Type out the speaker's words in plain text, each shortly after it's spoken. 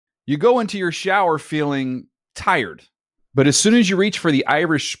You go into your shower feeling tired, but as soon as you reach for the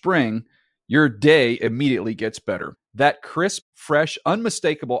Irish Spring, your day immediately gets better. That crisp, fresh,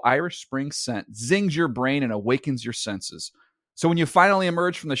 unmistakable Irish Spring scent zings your brain and awakens your senses. So when you finally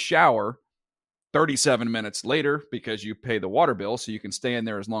emerge from the shower 37 minutes later, because you pay the water bill so you can stay in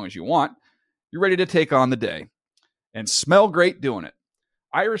there as long as you want, you're ready to take on the day and smell great doing it.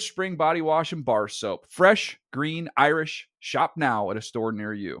 Irish Spring Body Wash and Bar Soap. Fresh, green, Irish. Shop now at a store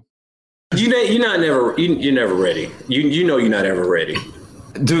near you. You're never ready. You know you're not ever ready.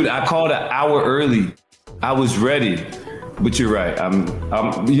 Dude, I called an hour early. I was ready. But you're right.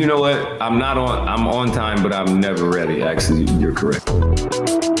 I'm you know what? I'm on time, but I'm never ready. Actually, you're correct.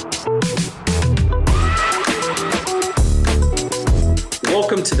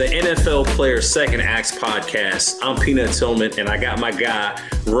 Welcome to the NFL Player Second Acts podcast. I'm Peanut Tillman, and I got my guy,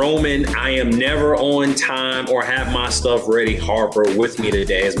 Roman. I am never on time or have my stuff ready. Harper with me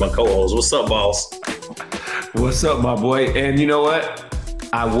today as my co-host. What's up, boss? What's up, my boy? And you know what?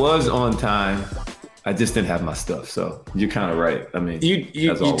 I was on time. I just didn't have my stuff. So you're kind of right. I mean, you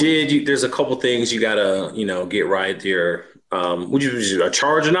did. There's a couple things you gotta, get right there. Would you use a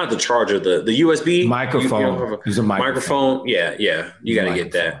charger? Not the charger, the USB microphone. There's a microphone. Yeah. You got to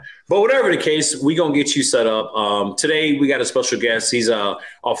get that. But whatever the case, we're going to get you set up. Today, we got a special guest. He's a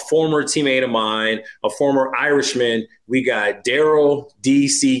former teammate of mine, a former Irishman. We got Darrell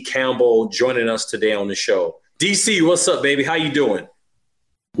DC Campbell joining us today on the show. DC, what's up, baby? How you doing?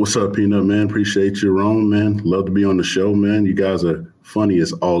 What's up, Peanut, man? Appreciate you, Rome, man. Love to be on the show, man. You guys are funny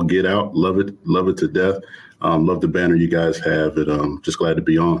as all get out. Love it to death. Love the banner you guys have. Just glad to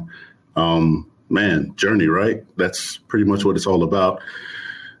be on. Man, journey, right? That's pretty much what it's all about.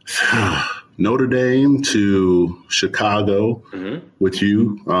 Notre Dame to Chicago with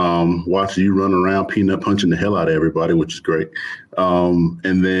you, watching you run around, Peanut punching the hell out of everybody, which is great.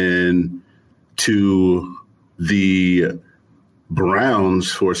 And then to the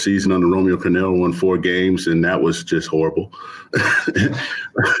Browns for a season under Romeo Crennel, won 4 games, and that was just horrible.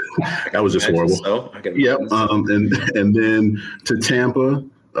 That was just horrible. So. Yep. And then to Tampa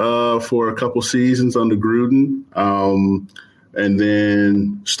for a couple seasons under Gruden, and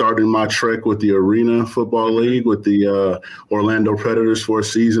then starting my trek with the Arena Football League with the Orlando Predators for a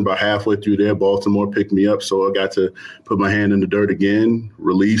season. About halfway through there, Baltimore picked me up, so I got to put my hand in the dirt again,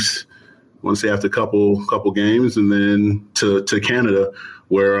 release. I want to say after a couple games, and then to Canada,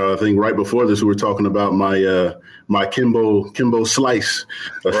 where I think right before this we were talking about my Kimbo Slice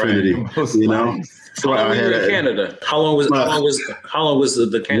affinity. Right. So how long were you in Canada? How long was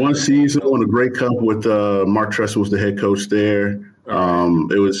the Canada? One season, won a Grey Cup with Mark Tressel was the head coach there.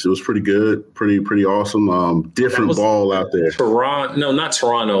 It was pretty good, pretty awesome. Different ball out there. Toronto, no, not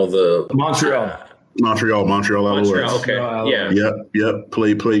Toronto. Montreal out of the West. Okay. Yep.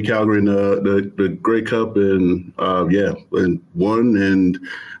 Played Calgary in the Grey Cup and won. And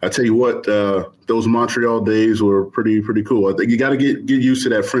I tell you what, those Montreal days were pretty cool. I think you got to get used to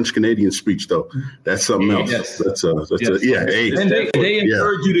that French Canadian speech though. That's something else. Yes. That's and they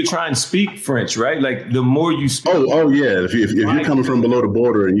encourage you to try and speak French, right? Like the more you speak. Oh yeah. If you're coming from below the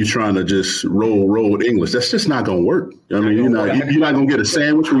border and you're trying to just roll with English, that's just not gonna work. I mean, you're not gonna get a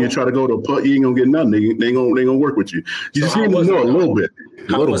sandwich when you try to go to a pub. You ain't gonna get nothing. They ain't gonna work with you. You just need to know a little bit.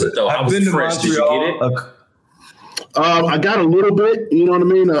 How was it though? I've been to Montreal. Did you get it? I got a little bit, you know what I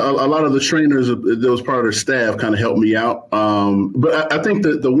mean? A lot of the trainers that was part of their staff kind of helped me out. But I think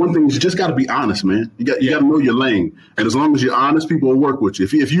the one thing is you just got to be honest, man. You got to know your lane. And as long as you're honest, people will work with you.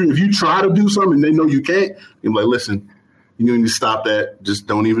 If you try to do something and they know you can't, you're like, listen, you need to stop that. Just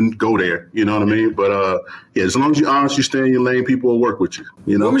don't even go there. You know what I mean? But as long as you're honest, you stay in your lane, people will work with you.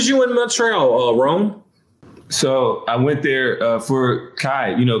 You know? When was you in Montreal, Rome? So I went there for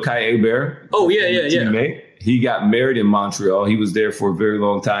Kai. You know Kai Hebert? Oh yeah. Teammate. He got married in Montreal. He was there for a very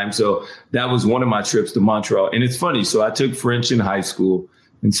long time. So that was one of my trips to Montreal. And it's funny. So I took French in high school.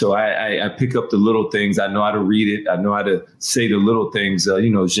 And so I pick up the little things. I know how to read it. I know how to say the little things. Je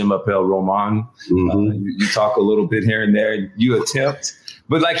m'appelle Roman. You talk a little bit here and there. You attempt.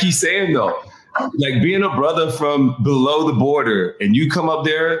 But like he's saying, though, like being a brother from below the border and you come up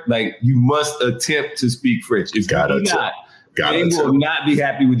there, like you must attempt to speak French. If you do not, they will not be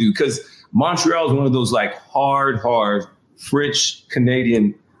happy with you because Montreal is one of those like hard French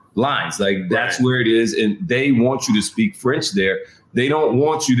Canadian lines. Like that's where it is. And they want you to speak French there. They don't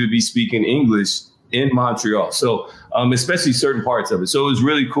want you to be speaking English in Montreal. So especially certain parts of it. So it was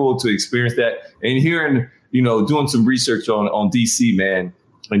really cool to experience that and hearing, doing some research on DC, man,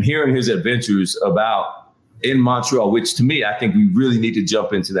 and hearing his adventures about in Montreal, which to me, I think we really need to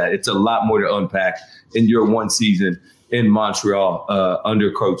jump into that. It's a lot more to unpack in your one season in Montreal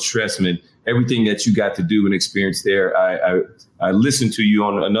under Coach Trestman. Everything that you got to do and experience there. I listened to you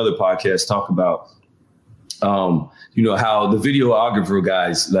on another podcast talk about, how the videographer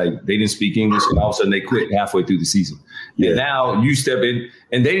guys, like, they didn't speak English and all of a sudden they quit halfway through the season. Yeah. And now you step in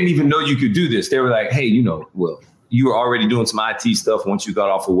and they didn't even know you could do this. They were like, hey, you were already doing some IT stuff once you got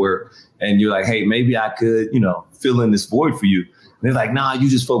off of work. And you're like, hey, maybe I could, fill in this void for you. And they're like, nah, you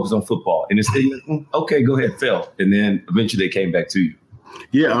just focus on football. And instead, okay, go ahead, fail. And then eventually they came back to you.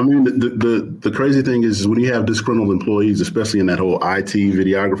 Yeah, I mean, the crazy thing is when you have disgruntled employees, especially in that whole IT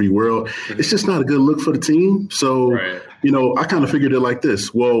videography world, it's just not a good look for the team. So, I kind of figured it like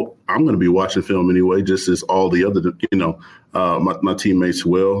this. Well, I'm going to be watching film anyway, just as all the other, my teammates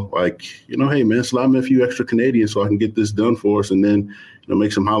will. Like, hey, man, slide me a few extra Canadians so I can get this done for us and then,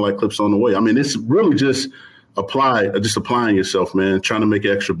 make some highlight clips on the way. I mean, it's really just applying yourself, man, trying to make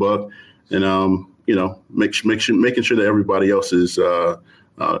an extra buck and, making sure that everybody else is,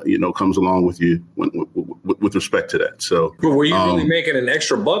 comes along with you with respect to that. So, but were you really making an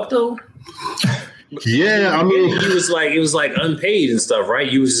extra buck though? Yeah, I mean, it was like unpaid and stuff, right?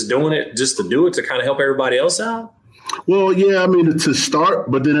 You was just doing it just to do it to kind of help everybody else out. Well, yeah, I mean, to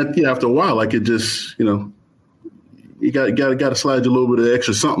start, but then after a while, like it just, you got to slide you a little bit of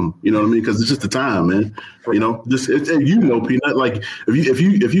extra something, you know what I mean? Because it's just the time, man. Peanut. Like if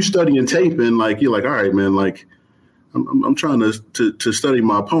you study and tape and like you're like, all right, man, like I'm trying to study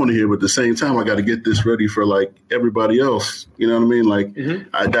my opponent here, but at the same time I got to get this ready for like everybody else. You know what I mean? Like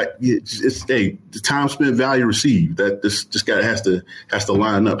the time spent, value received. That this just has to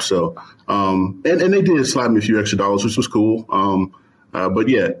line up. So and they did slide me a few extra dollars, which was cool. But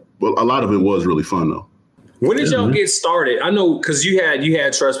yeah, well, a lot of it was really fun though. When did y'all get started? I know because you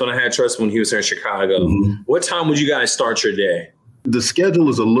had Trustman. I had Trustman when he was here in Chicago. Mm-hmm. What time would you guys start your day? The schedule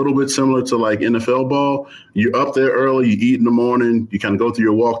is a little bit similar to like NFL ball. You're up there early, you eat in the morning, you kind of go through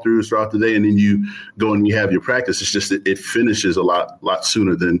your walkthroughs throughout the day, and then you go and you have your practice. It's just that it finishes a lot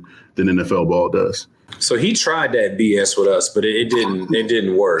sooner than NFL ball does. So he tried that BS with us, but it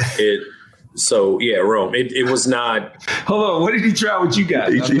didn't work. So, yeah, Rome, it was not. Hold on. What did he try with you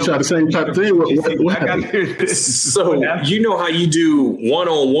guys? He tried the same type of thing. So, you know how you do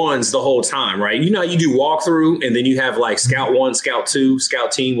one-on-ones the whole time, right? You know how you do walkthrough and then you have like scout 1, scout 2,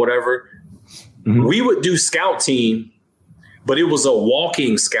 scout team, whatever. Mm-hmm. We would do scout team, but it was a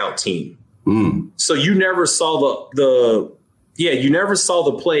walking scout team. Mm. So you never saw you never saw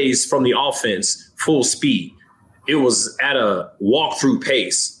the plays from the offense full speed. It was at a walkthrough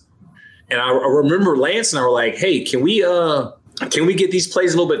pace. And I remember Lance and I were like, hey, can we get these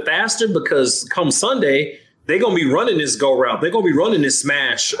plays a little bit faster? Because come Sunday, they're going to be running this go route. They're going to be running this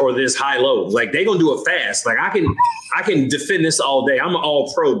smash or this high low. Like they're going to do it fast. Like I can defend this all day. I'm an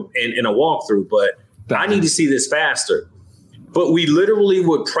all pro in a walkthrough, but I need to see this faster. But we literally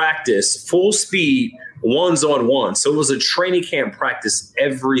would practice full speed ones on one. So it was a training camp practice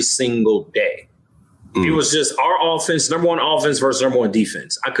every single day. It was just our offense, number one offense versus number one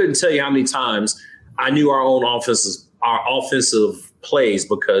defense. I couldn't tell you how many times I knew our offensive plays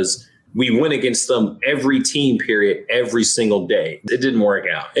because we went against them every team period, every single day. It didn't work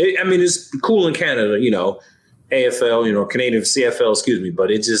out. It's cool in Canada, AFL, Canadian CFL, excuse me.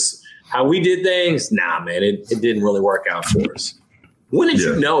 But it just how we did things. Nah, man, it didn't really work out for us. When did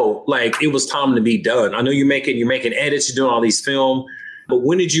you know like it was time to be done? I know you're making edits, you're doing all these film. But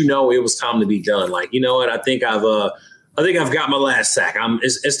when did you know it was time to be done? Like, you know what? I think I've got my last sack.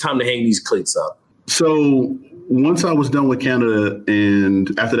 It's time to hang these cleats up. So once I was done with Canada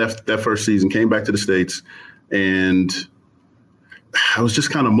and after that first season, came back to the States and I was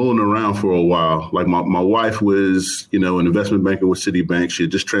just kind of mulling around for a while. Like my wife was, an investment banker with Citibank. She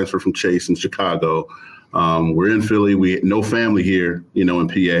had just transferred from Chase in Chicago. We're in Philly. We had no family here,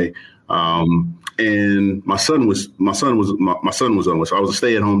 in PA. And my son was on with, so I was a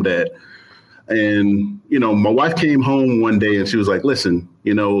stay-at-home dad. And, my wife came home one day and she was like, listen,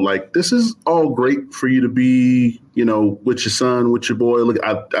 like this is all great for you to be, with your son, with your boy. Look,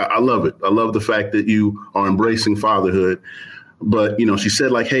 I love it. I love the fact that you are embracing fatherhood. But, she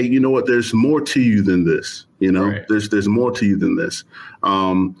said like, hey, you know what? There's more to you than this. Right. There's more to you than this.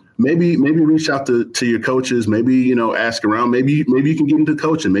 Maybe reach out to your coaches, maybe, ask around, maybe you can get into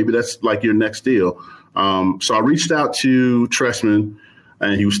coaching. Maybe that's like your next deal. So I reached out to Trestman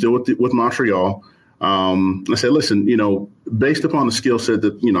and he was still with Montreal. I said, listen, based upon the skill set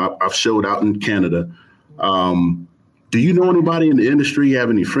that, I've showed out in Canada, do you know anybody in the industry?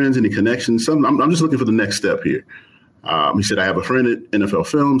 Have any friends, any connections? I'm just looking for the next step here. He said, I have a friend at NFL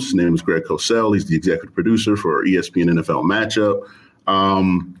Films. His name is Greg Cosell. He's the executive producer for ESPN NFL Matchup.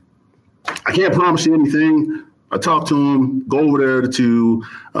 I can't promise you anything, I talk to him, go over there to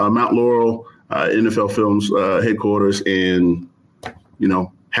Mount Laurel, NFL Films headquarters, and, you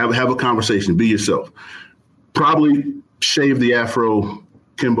know, have a conversation. Be yourself. Probably shave the afro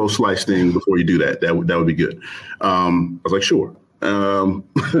Kimbo Slice thing before you do that. That would be good. I was like, sure.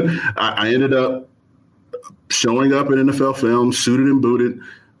 I ended up showing up at NFL Films, suited and booted.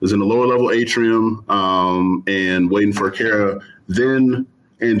 Was in the lower level atrium and waiting for Kara. Then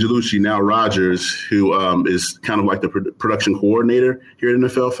Angelucci, now Rogers, who is kind of like the production coordinator here at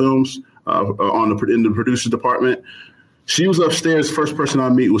NFL Films in the producer's department. She was upstairs. First person I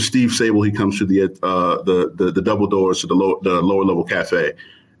meet was Steve Sable. He comes through the double doors to the lower level cafe,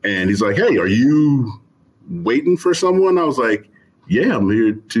 and he's like, "Hey, are you waiting for someone?" I was like, "Yeah, I'm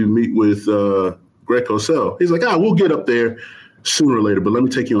here to meet with Greg Cosell." He's like, "We'll get up there sooner or later, but let me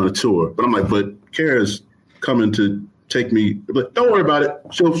take you on a tour." But I'm like, "But Kara's coming to take me." But don't worry about it.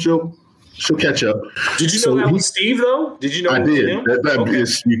 She'll catch up. Did you know that was Steve though? Did you know? I did. That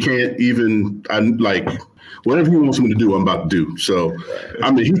is, you can't even. I'm like, whatever he wants me to do, I'm about to do. So,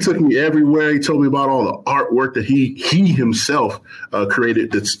 I mean, he took me everywhere. He told me about all the artwork that he himself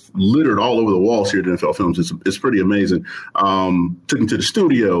created that's littered all over the walls here at NFL Films. It's pretty amazing. Took me to the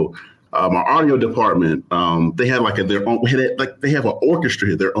studio. Our audio department, they had their own. They have an orchestra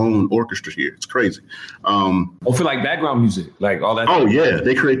here, their own orchestra here. It's crazy. For like background music, like all that. Oh yeah,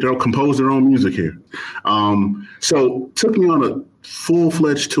 they compose their own music here. So took me on a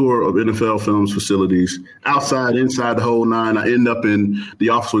full-fledged tour of NFL Films facilities, outside, inside, the whole nine. I end up in the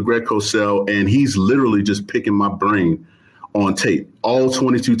office with Greg Cosell, and he's literally just picking my brain on tape, all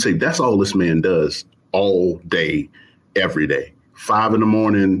 22 tape. That's all this man does all day, every day, 5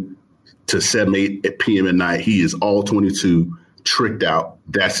 a.m. to 7, 8 p.m. at night. He is all 22, tricked out.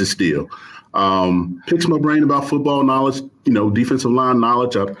 That's his deal. Picks my brain about football knowledge, defensive line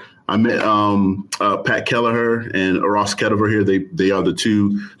knowledge. I met Pat Kelleher and Ross Kettever here. They are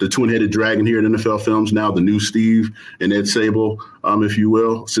the twin-headed dragon here at NFL Films now, the new Steve and Ed Sable, if you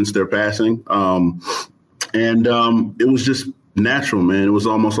will, since their passing. And it was just natural, man. It was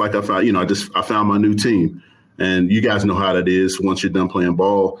almost like I found my new team. And you guys know how that is. Once you're done playing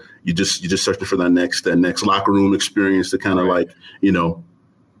ball, you're just searching for that next locker room experience to kind of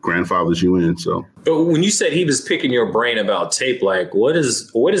grandfathers you in. So, but when you said he was picking your brain about tape, like what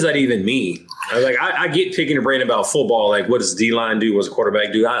does that even mean? I get picking your brain about football. Like, what does D-line do? What's a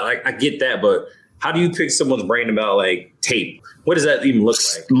quarterback do? I get that, but how do you pick someone's brain about like tape? What does that even look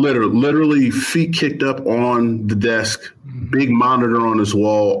like? Literally feet kicked up on the desk, big monitor on his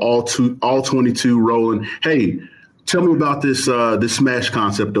wall, all 22 rolling. Hey, tell me about this smash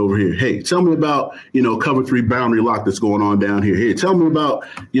concept over here. Hey, tell me about, cover 3 boundary lock that's going on down here. Hey, tell me about,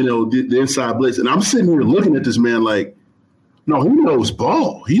 the inside blitz. And I'm sitting here looking at this man like, no, he knows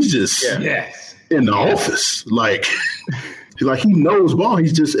ball. He's just in the office. Like, he knows ball.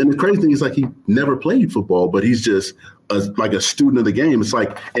 He's just, and the crazy thing is he never played football, but he's just a student of the game. It's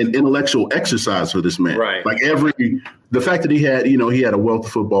like an intellectual exercise for this man. Right. The fact that he had a wealth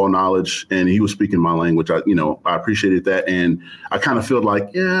of football knowledge and he was speaking my language, I appreciated that. And I kind of felt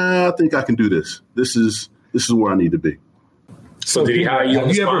like, I think I can do this. This is where I need to be. So did he hire you on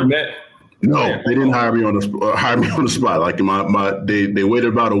the spot? No, they didn't hire me on the spot. Like they waited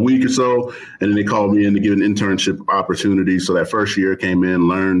about a week or so, and then they called me in to get an internship opportunity. So that first year, came in,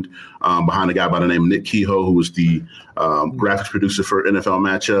 learned behind a guy by the name of Nick Kehoe, who was the graphics producer for NFL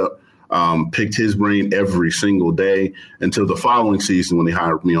Matchup. Picked his brain every single day until the following season when they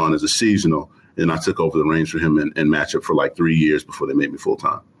hired me on as a seasonal, and I took over the reins for him and Matchup for like 3 years before they made me full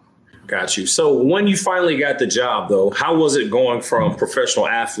time. Got you. So when you finally got the job, though, how was it going from professional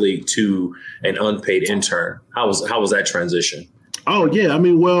athlete to an unpaid intern? How was that transition? Oh yeah, I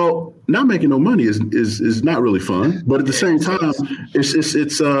mean, well, not making no money is not really fun, but at the same time, it's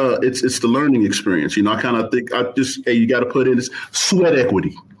the learning experience. I kind of think you got to put in this sweat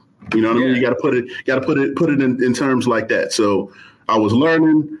equity. You know what I mean? You got to put it in terms like that. So I was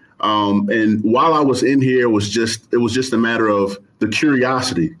learning. And while I was in here, it was just a matter of the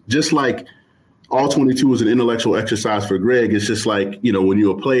curiosity. Just like all 22 was an intellectual exercise for Greg. It's just like, when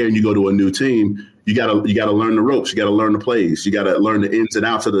you're a player and you go to a new team, you gotta learn the ropes. You gotta learn the plays. You gotta learn the ins and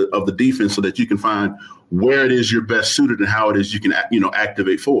outs of the defense so that you can find where it is you're best suited and how it is you can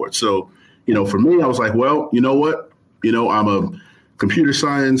activate forward. So, for me, I was like, well, you know what? I'm a computer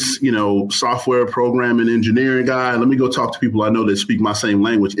science, software programming engineering guy. Let me go talk to people I know that speak my same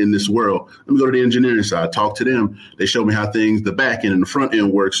language in this world. Let me go to the engineering side, talk to them. They show me how the back end and the front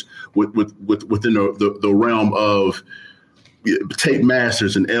end works within the realm of tape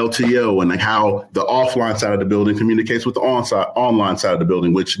masters and LTO, and like how the offline side of the building communicates with the online side of the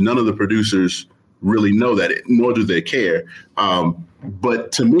building, which none of the producers really know that, nor do they care.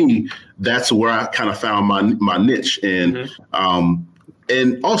 But to me, that's where I kind of found my niche. And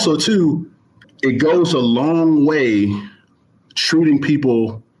and also, too, it goes a long way treating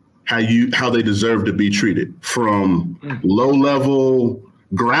people how they deserve to be treated, from low-level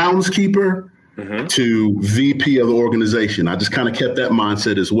groundskeeper to VP of the organization. I just kind of kept that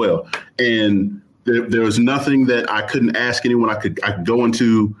mindset as well. And there was nothing that I couldn't ask anyone. I could go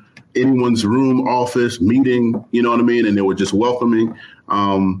into anyone's room, office, meeting, you know what I mean? And they were just welcoming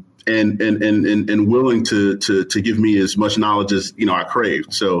and willing to give me as much knowledge as, I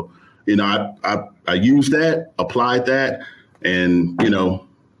craved. So, I used that, applied that, and,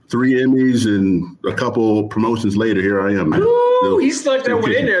 3 Emmys and a couple promotions later, here I am, man. Ooh, he stuck that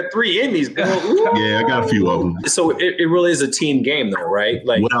one in there, 3 Emmys. Yeah, I got a few of them. So it really is a team game, though, right?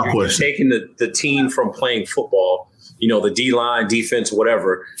 Like, you're taking the team from playing football, the D-line, defense,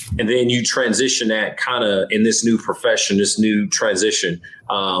 whatever, and then you transition that kind of in this new profession, this new transition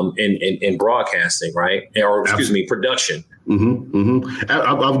in broadcasting, right? Or excuse me, production.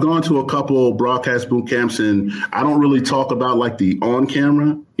 I've gone to a couple broadcast boot camps, and I don't really talk about like the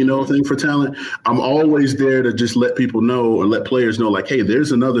on-camera, thing for talent. I'm always there to just let people know or let players know, like, hey,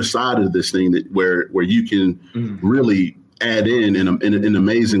 there's another side of this thing where you can really add in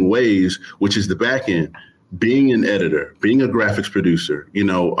amazing ways, which is the back end. Being an editor, being a graphics producer,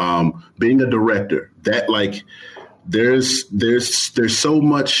 being a director, that like there's so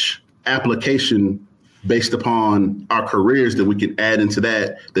much application based upon our careers that we can add into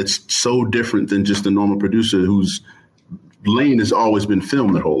that's so different than just a normal producer whose lane has always been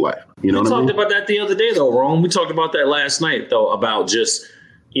film their whole life. We talked about that the other day, though, Rome. We talked about that last night, though, about just,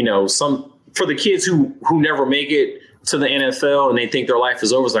 some for the kids who never make it to the NFL and they think their life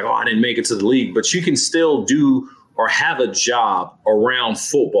is over. It's like, oh, I didn't make it to the league. But you can still do or have a job around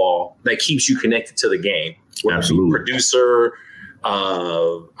football that keeps you connected to the game. Absolutely. A producer,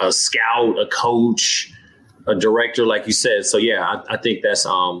 a scout, a coach, a director, like you said. So, yeah, I think that's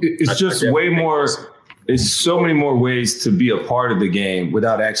it's just way more. It's so many more ways to be a part of the game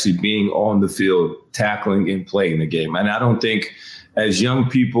without actually being on the field, tackling and playing the game. And I don't think as young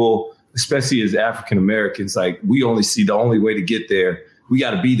people, especially as African Americans, like we only see the only way to get there. We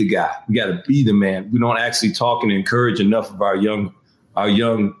got to be the guy. We got to be the man. We don't actually talk and encourage enough of our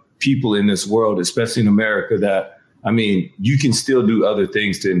young people in this world, especially in America, that, you can still do other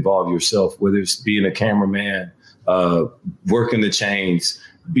things to involve yourself, whether it's being a cameraman, working the chains,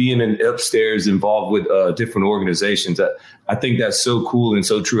 being upstairs involved with different organizations. I think that's so cool and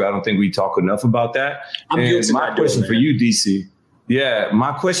so true. I don't think we talk enough about that. My question for you, DC. Yeah,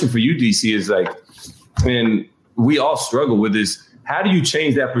 my question for you, DC, is like, and we all struggle with this. How do you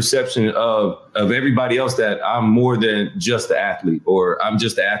change that perception of everybody else that I'm more than just the athlete, or I'm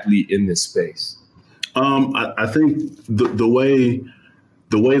just the athlete in this space? I think the way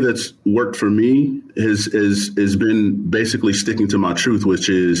that's worked for me has been basically sticking to my truth, which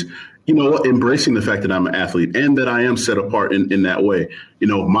is, embracing the fact that I'm an athlete and that I am set apart in that way.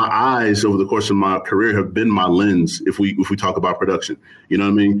 My eyes over the course of my career have been my lens. If we talk about production, you know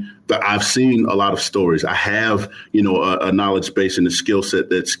what I mean? But I've seen a lot of stories. I have, a knowledge base and a skill set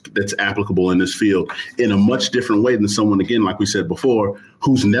that's applicable in this field in a much different way than someone, again, like we said before,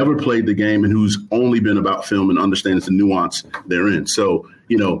 who's never played the game and who's only been about film and understands the nuance therein. So,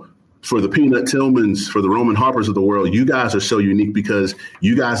 for the Peanut Tillmans, for the Roman Harpers of the world, you guys are so unique because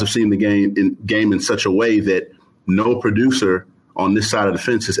you guys have seen the game in such a way that no producer on this side of the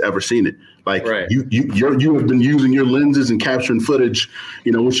fence has ever seen it. Like right. you have been using your lenses and capturing footage,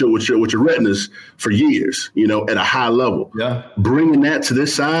 with your retinas for years, at a high level. Yeah, bringing that to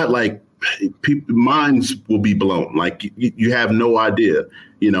this side, like minds will be blown. Like you have no idea,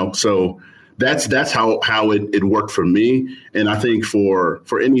 So that's how it worked for me. And I think for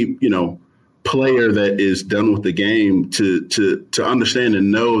any, player that is done with the game to understand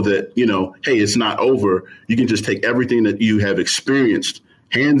and know that, hey, it's not over. You can just take everything that you have experienced,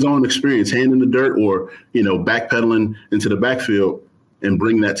 hands-on experience, hand in the dirt, or, backpedaling into the backfield and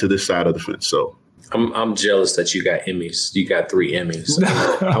bring that to this side of the fence. So I'm jealous that you got Emmys. You got 3 Emmys.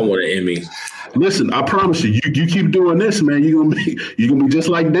 I want an Emmy. Listen, I promise you keep doing this, man. You're gonna be just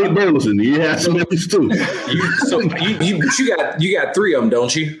like Dave Burleson. You have some Emmys too. You got 3 of them,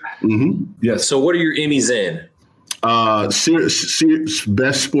 don't you? Mm-hmm. Yes. So what are your Emmys in?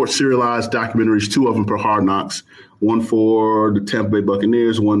 Best sports serialized documentaries, 2 of them for Hard Knocks. One for the Tampa Bay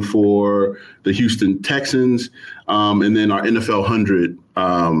Buccaneers, one for the Houston Texans, and then our NFL 100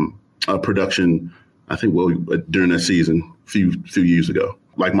 production. I think during that season, a few years ago.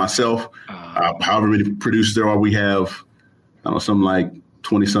 Like myself, however many producers there are, we have, I don't know, something like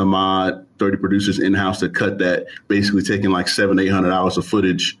 20 some odd 30 producers in-house that cut that, basically taking like 700-800 hours of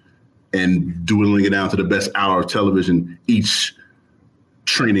footage and dwindling it down to the best hour of television each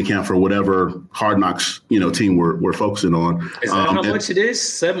training camp for whatever Hard Knocks, team we're focusing on. Is that how much it is?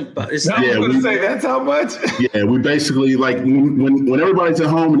 $7. I was going to say that's how much. Yeah, we basically like when everybody's at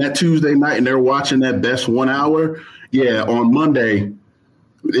home and that Tuesday night and they're watching that best 1 hour. Yeah, on Monday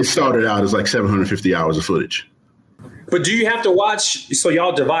it started out as like 750 hours of footage. But do you have to watch? So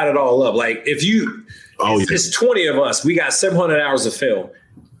y'all divide it all up. Like if you, it's 20 of us. We got 700 hours of film.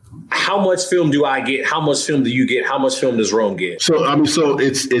 How much film do I get? How much film do you get? How much film does Rome get? So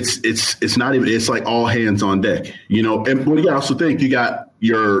it's not even, it's like all hands on deck, And what you also think, you got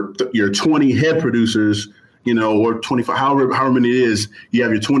your 20 head producers, or 25, however many it is. You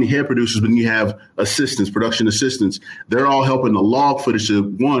have your 20 head producers, but then you have assistants, production assistants. They're all helping the log footage to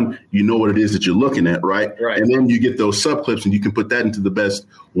what it is that you're looking at, right? And then you get those sub clips, and you can put that into the best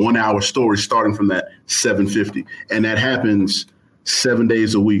 1 hour story, starting from that 750, and that happens 7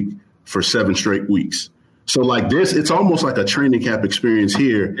 days a week for 7 straight weeks. So like this, it's almost like a training camp experience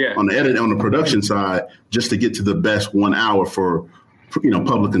here on the production side, just to get to the best 1 hour for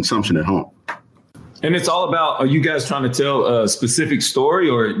public consumption at home. And it's all about, are you guys trying to tell a specific story,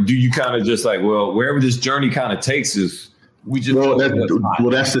 or do you kind of just like, well, wherever this journey kind of takes us, we just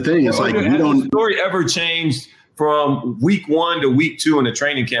that's the thing. It's like, has the story ever changed from week 1 to week 2 in the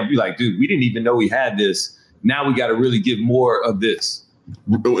training camp? You're like, dude, we didn't even know we had this. Now we got to really give more of this.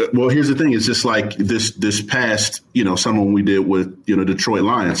 Well, here's the thing. It's just like this past, someone we did with, Detroit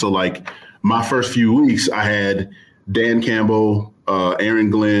Lions. So like my first few weeks, I had Dan Campbell, Aaron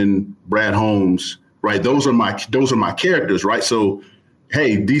Glenn, Brad Holmes, right? Those are my characters, right? So,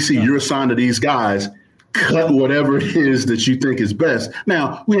 hey, DC, you're assigned to these guys. Cut whatever it is that you think is best.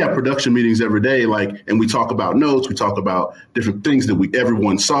 Now, we have production meetings every day, and we talk about notes. We talk about different things that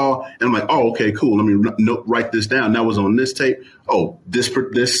everyone saw. And I'm like, oh, okay, cool. Let me write this down. That was on this tape. Oh, this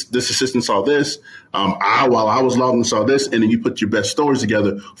assistant saw this. While I was logging, saw this. And then you put your best stories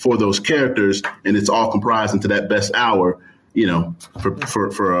together for those characters, and it's all comprised into that best hour,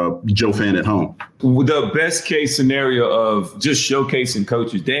 for a Joe fan at home. The best case scenario of just showcasing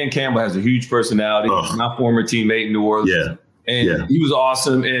coaches. Dan Campbell has a huge personality. He's my former teammate in New Orleans. Yeah. And he was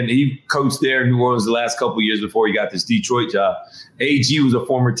awesome. And he coached there in New Orleans the last couple of years before he got this Detroit job. AG was a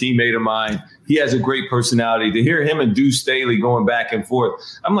former teammate of mine. He has a great personality. To hear him and Deuce Staley going back and forth,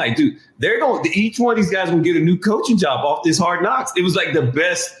 I'm like, dude, each one of these guys will get a new coaching job off this Hard Knocks. It was like the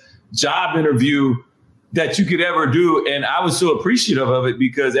best job interview that you could ever do. And I was so appreciative of it,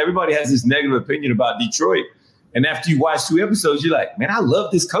 because everybody has this negative opinion about Detroit. And after you watch 2 episodes, you're like, man, I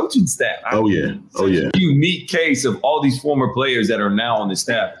love this coaching staff. Unique case of all these former players that are now on the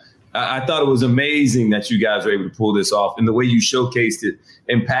staff. I thought it was amazing that you guys were able to pull this off. And the way you showcased it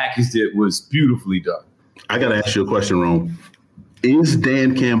and packaged it was beautifully done. I got to ask you a question, Rome. Is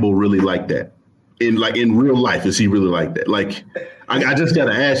Dan Campbell really like that? In real life, is he really like that? Like, I just got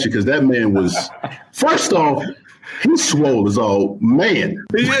to ask you, because that man was, first off, he's swole as all, man.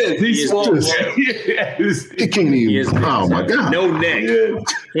 He is. He's swole. He can't even, oh my God. No neck.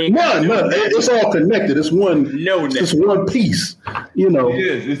 None. It's all connected. It's one, it's one piece, He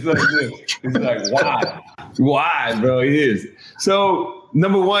is. It's like this. It's like, wide, bro. He is. So,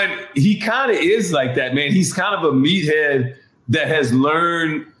 number one, he kind of is like that, man. He's kind of a meathead that has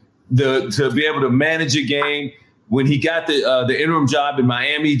learned to be able to manage a game. When he got the interim job in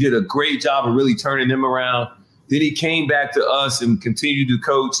Miami, he did a great job of really turning them around. Then he came back to us and continued to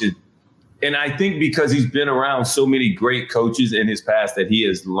coach. And I think because he's been around so many great coaches in his past, that he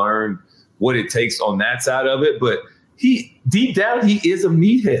has learned what it takes on that side of it. But deep down, he is a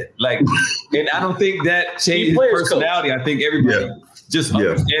meathead. And I don't think that changed his personality. Coach. I think everybody just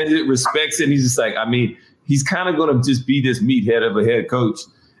understands it, respects it. And he's just like, he's kind of going to just be this meathead of a head coach.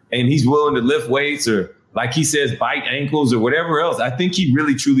 And he's willing to lift weights, or, like he says, bite ankles or whatever else. I think he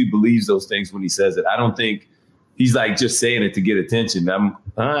really, truly believes those things when he says it. I don't think he's like just saying it to get attention.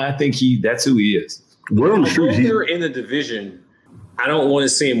 I think that's who he is. We're on the street. Here in the division, I don't want to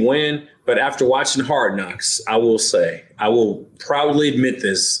see him win, but after watching Hard Knocks, I will proudly admit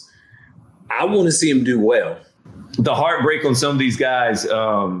this, I want to see him do well. The heartbreak on some of these guys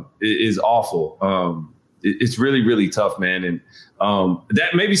is awful. It's really, really tough, man. And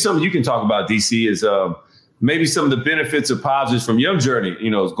that may be something you can talk about, DC, is maybe some of the benefits or positives from your journey,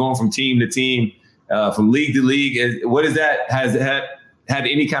 is going from team to team, from league to league. What is that? Has it had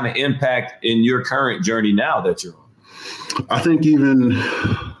any kind of impact in your current journey now that you're on? I think even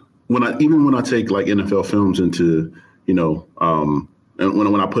when I take like NFL films into, and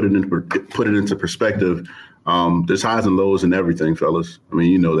when I put it into perspective, There's highs and lows in everything, fellas. I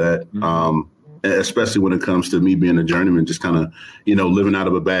mean, you know that. Especially when it comes to me being a journeyman, just kind of, living out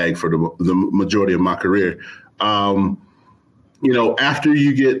of a bag for the majority of my career. After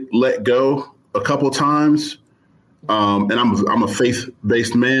you get let go a couple times, and I'm a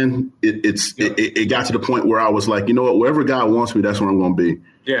faith-based man, it got to the point where I was like, you know what, wherever God wants me, that's where I'm going to be.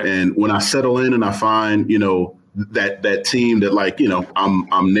 Yeah. And when I settle in and I find, that team that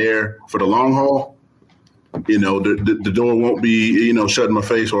I'm there for the long haul, the door won't be, shut in my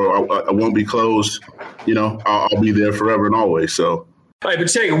face, or I won't be closed. I'll be there forever and always. So. All right,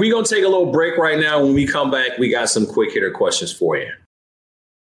 but we're going to take a little break right now. When we come back, we got some quick hitter questions for you.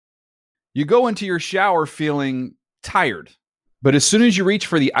 You go into your shower feeling tired, but as soon as you reach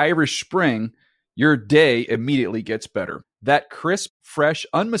for the Irish Spring, your day immediately gets better. That crisp, fresh,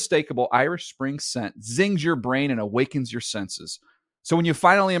 unmistakable Irish Spring scent zings your brain and awakens your senses. So when you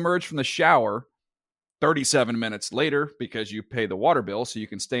finally emerge from the shower 37 minutes later, because you pay the water bill so you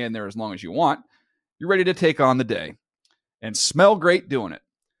can stay in there as long as you want, you're ready to take on the day and smell great doing it.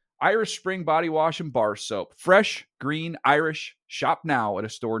 Irish Spring Body Wash and Bar Soap. Fresh, green, Irish. Shop now at a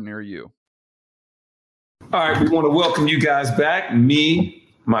store near you. All right, we want to welcome you guys back. Me,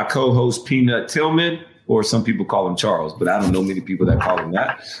 my co-host Peanut Tillman, or some people call him Charles, but I don't know many people that call him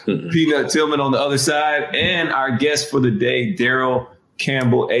that. Peanut Tillman on the other side, and our guest for the day, Darrell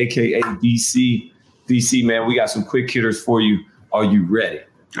Campbell, a.k.a. DC. DC, man, we got some quick hitters for you. Are you ready?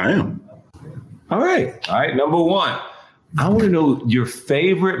 I am. All right. Number one, I want to know your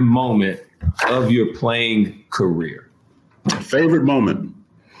favorite moment of your playing career. Favorite moment.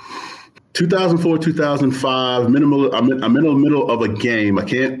 2004, 2005, I'm in the middle of a game. I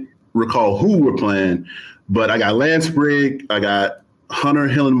can't recall who we're playing, but I got Lance Brigg, I got Hunter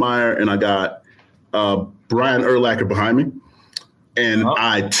Hillenmeyer, and I got Brian Urlacher behind me. And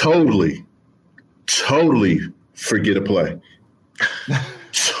I totally forget a play.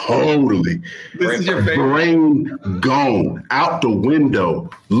 Totally. This is your favorite. Brain gone, out the window,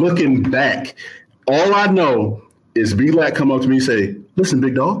 looking back. All I know is B-Lac come up to me and say, listen,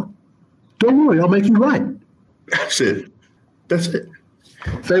 big dog, don't worry, I'll make you right. That's it.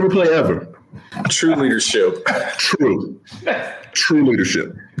 Favorite play ever. True leadership. True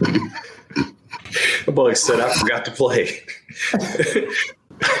leadership. The boy said, I forgot to play.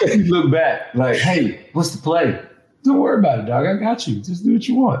 You look back like, hey, what's the play? Don't worry about it, dog. I got you. Just do what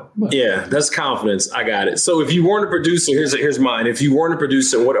you want. Yeah, that's confidence. I got it. So if you weren't a producer, here's mine. If you weren't a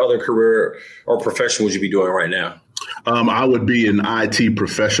producer, what other career or profession would you be doing right now? I would be an IT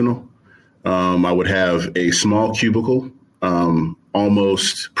professional. I would have a small cubicle,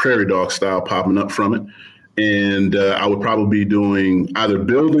 almost prairie dog style, popping up from it. And I would probably be doing either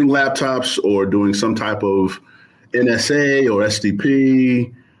building laptops or doing some type of NSA or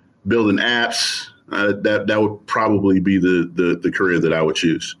SDP, building apps. That would probably be the career that I would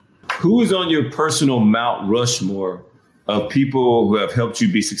choose. Who is on your personal Mount Rushmore of people who have helped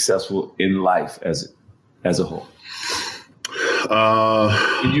you be successful in life as a whole?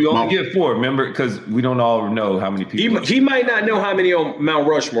 You only get 4, remember, because we don't all know how many people. He might not know how many on Mount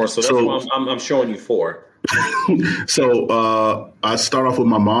Rushmore, so that's why I'm showing you 4. So I start off with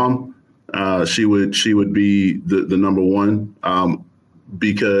my mom. She would be the number one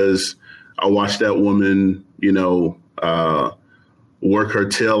because I watched that woman, work her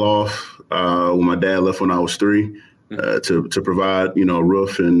tail off when my dad left when I was 3 to provide, a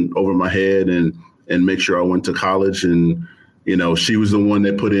roof and over my head and make sure I went to college. And, she was the one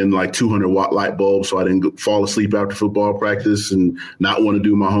that put in like 200-watt light bulbs so I didn't fall asleep after football practice and not want to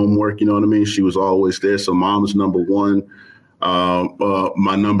do my homework. You know what I mean? She was always there. So mom's number 1.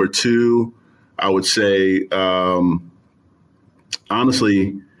 My number 2, I would say,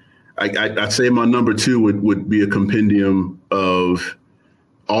 honestly, I'd say my number 2 would be a compendium of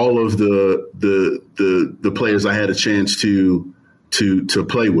all of the players I had a chance to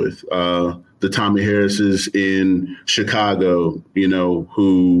play with. The Tommy Harrises in Chicago,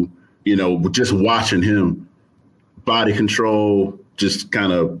 who, just watching him, body control, just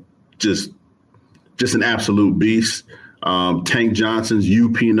kind of just an absolute beast. Tank Johnson's,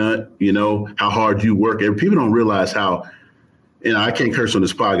 you Peanut, how hard you work. And people don't realize how, I can't curse on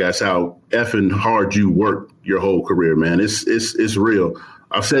this podcast, how effing hard you work your whole career, man. It's real.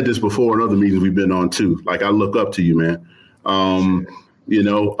 I've said this before in other meetings we've been on too. Like, I look up to you, man.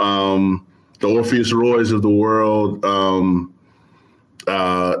 The Orpheus Roys of the world, the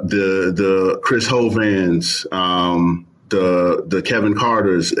Chris Hovans, the Kevin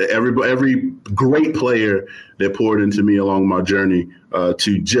Carters, every great player that poured into me along my journey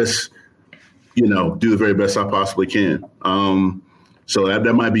to just, do the very best I possibly can. So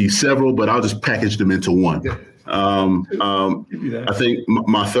that might be several, but I'll just package them into one. I think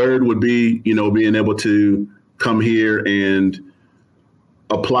my third would be, being able to come here and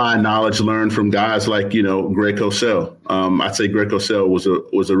apply knowledge learned from guys like, Greg Cosell. I'd say Greg Cosell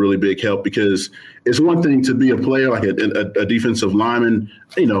was a really big help, because it's one thing to be a player, like a defensive lineman,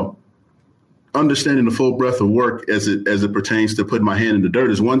 understanding the full breadth of work as it pertains to putting my hand in the dirt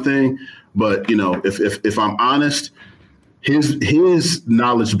is one thing. But, if I'm honest, his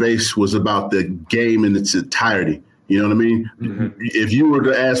knowledge base was about the game in its entirety. You know what I mean? Mm-hmm. If you were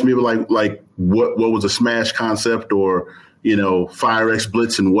to ask me like what was a smash concept, or Fire X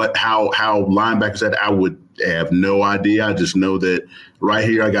blitz and how linebackers had, I would have no idea. I just know that right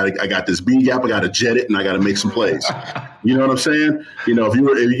here I got this B gap, I got to jet it, and I got to make some plays. You know what I'm saying?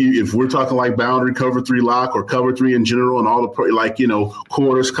 If we're talking like boundary, cover 3 lock, or cover 3 in general, and all the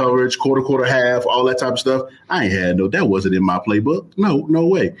quarters coverage, quarter half, all that type of stuff, I ain't had that wasn't in my playbook. No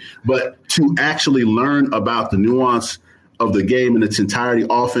way. But to actually learn about the nuance of the game in its entirety,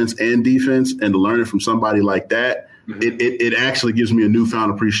 offense and defense, and to learn it from somebody like that, it actually gives me a newfound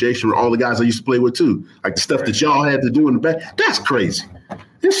appreciation for all the guys I used to play with too. Like the stuff that y'all had to do in the back. That's crazy.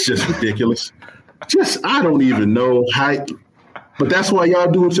 It's just ridiculous. I don't even know how. But that's why y'all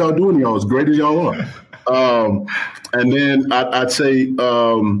do what y'all do, and y'all as great as y'all are. And then I'd say,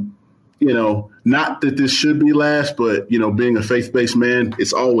 not that this should be last, but, being a faith-based man,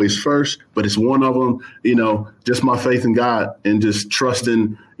 it's always first, but it's one of them, just my faith in God and just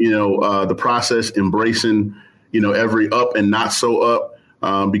trusting, the process, embracing, every up and not so up,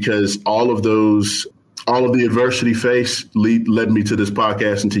 because all of the adversity faced led me to this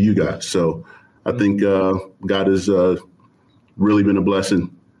podcast and to you guys. So I think God has really been a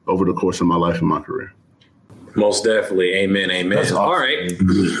blessing over the course of my life and my career. Most definitely. Amen. Awesome. All right.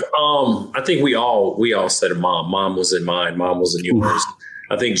 I think we all said mom. Mom was in mine. Mom was in yours.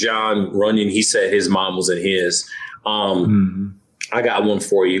 I think John Runyon, he said his mom was in his. I got one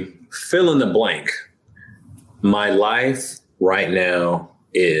for you. Fill in the blank. My life right now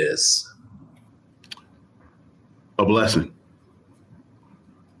is a blessing.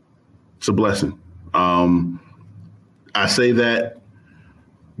 It's a blessing. I say that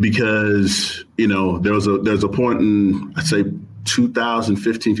because, there's a point in, I'd say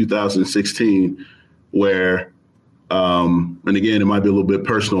 2015, 2016, where, and again, it might be a little bit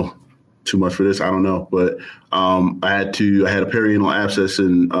personal, too much for this, I don't know, but I had a perianal abscess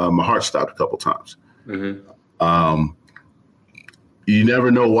and my heart stopped a couple times. Mm-hmm. You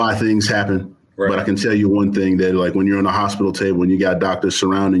never know why things happen, right. But I can tell you one thing, that like when you're on a hospital table, when you got doctors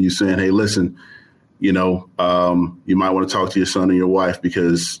surrounding you saying, hey, listen, you might want to talk to your son and your wife,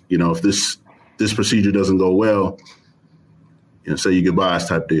 because, if this procedure doesn't go well, say your goodbyes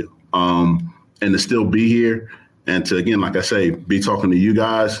type deal. And to still be here and to, again, like I say, be talking to you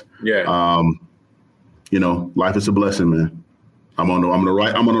guys. Yeah. Life is a blessing, man. I'm on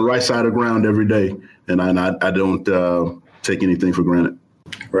the right side of the ground every day, and I don't take anything for granted.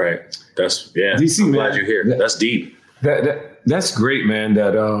 Right. That's DC, I'm glad you're here. That's deep. That's great, man.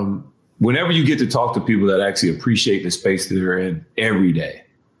 That whenever you get to talk to people that actually appreciate the space that they're in every day,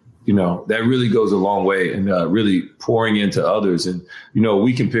 that really goes a long way, and really pouring into others. And,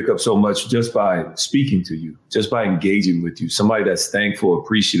 we can pick up so much just by speaking to you, just by engaging with you. Somebody that's thankful,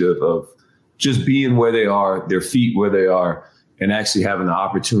 appreciative of just being where they are, their feet where they are, and actually having the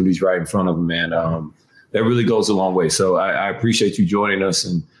opportunities right in front of them, man. That really goes a long way. So I appreciate you joining us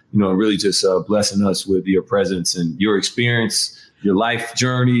and, really just blessing us with your presence and your experience, your life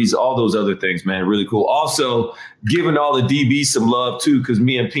journeys, all those other things, man. Really cool. Also, giving all the DBs some love, too, because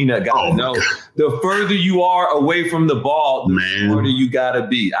me and Peanut got to know the further you are away from the ball, the smarter you got to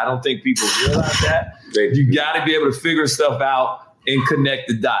be. I don't think people realize that. You got to be able to figure stuff out and connect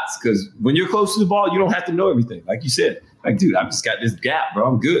the dots, because when you're close to the ball, you don't have to know everything. Like you said, like, dude, I've just got this gap, bro.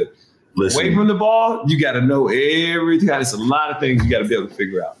 I'm good. Listen, away from the ball, you got to know everything. There's a lot of things you got to be able to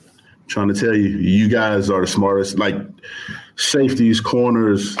figure out. Trying to tell you, you guys are the smartest. Like safeties,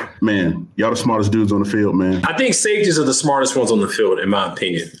 corners, man, y'all the smartest dudes on the field, man. I think safeties are the smartest ones on the field, in my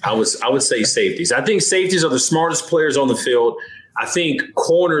opinion. I would say safeties. I think safeties are the smartest players on the field. I think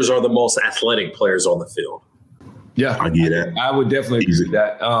corners are the most athletic players on the field. Yeah, I get that. I would definitely agree with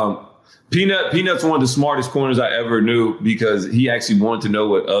that. Peanut's one of the smartest corners I ever knew, because he actually wanted to know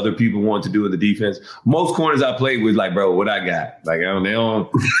what other people wanted to do in the defense. Most corners I played with, like, bro, what I got? Like, they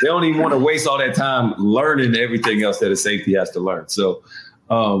don't even want to waste all that time learning everything else that a safety has to learn. So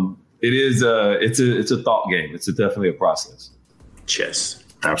it's a thought game. It's definitely a process. Chess.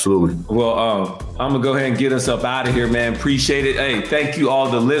 Absolutely. Well, I'm going to go ahead and get us up out of here, man. Appreciate it. Hey, thank you all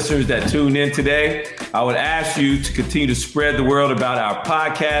the listeners that tuned in today. I would ask you to continue to spread the word about our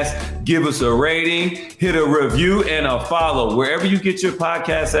podcast. Give us a rating, hit a review, and a follow. Wherever you get your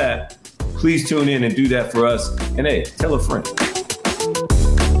podcast at, please tune in and do that for us. And hey, tell a friend.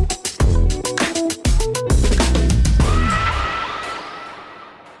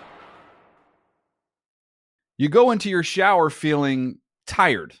 You go into your shower feeling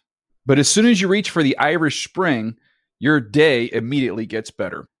tired, but as soon as you reach for the Irish Spring, your day immediately gets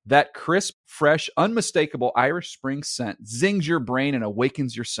better. That crisp, fresh, unmistakable Irish Spring scent zings your brain and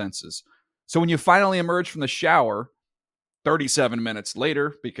awakens your senses. So when you finally emerge from the shower 37 minutes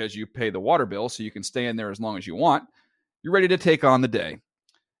later, because you pay the water bill so you can stay in there as long as you want, you're ready to take on the day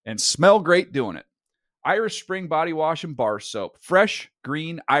and smell great doing it. Irish Spring Body Wash and Bar Soap. Fresh,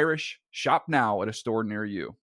 green, Irish. Shop now at a store near you.